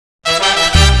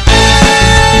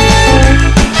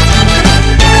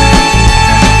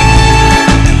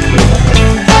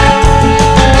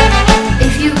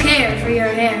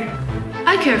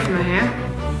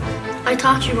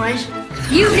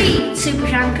Super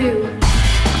Shampoo.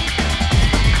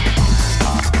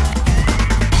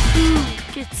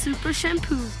 Get Super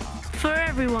Shampoo for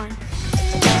everyone.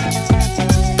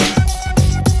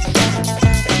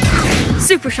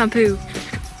 Super Shampoo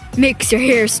makes your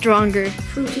hair stronger.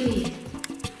 Fruity.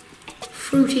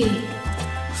 Fruity.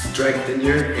 Strengthen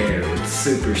your hair with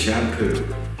Super Shampoo.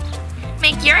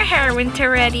 Make your hair winter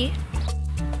ready.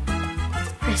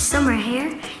 For summer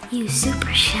hair, use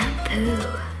Super Shampoo.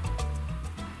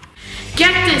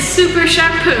 Get this Super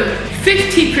Shampoo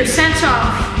 50%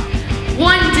 off.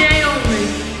 One day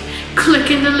only. Click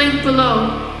in the link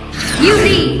below. You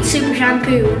need Super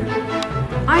Shampoo.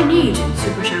 I need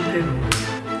Super Shampoo.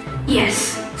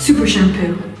 Yes, Super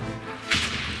Shampoo.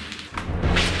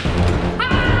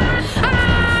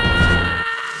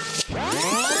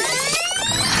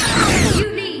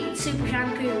 You need Super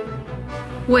Shampoo.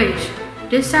 Wait,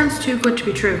 this sounds too good to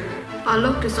be true. I'll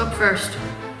look this up first.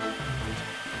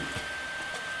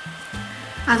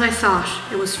 As I thought,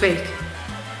 it was fake.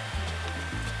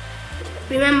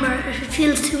 Remember, if it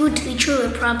feels too good to be true,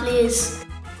 it probably is.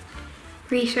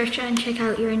 Research and check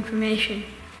out your information.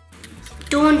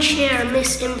 Don't share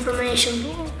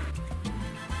misinformation.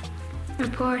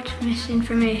 Report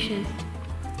misinformation.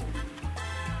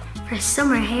 For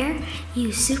summer hair,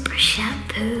 use Super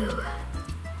Shampoo.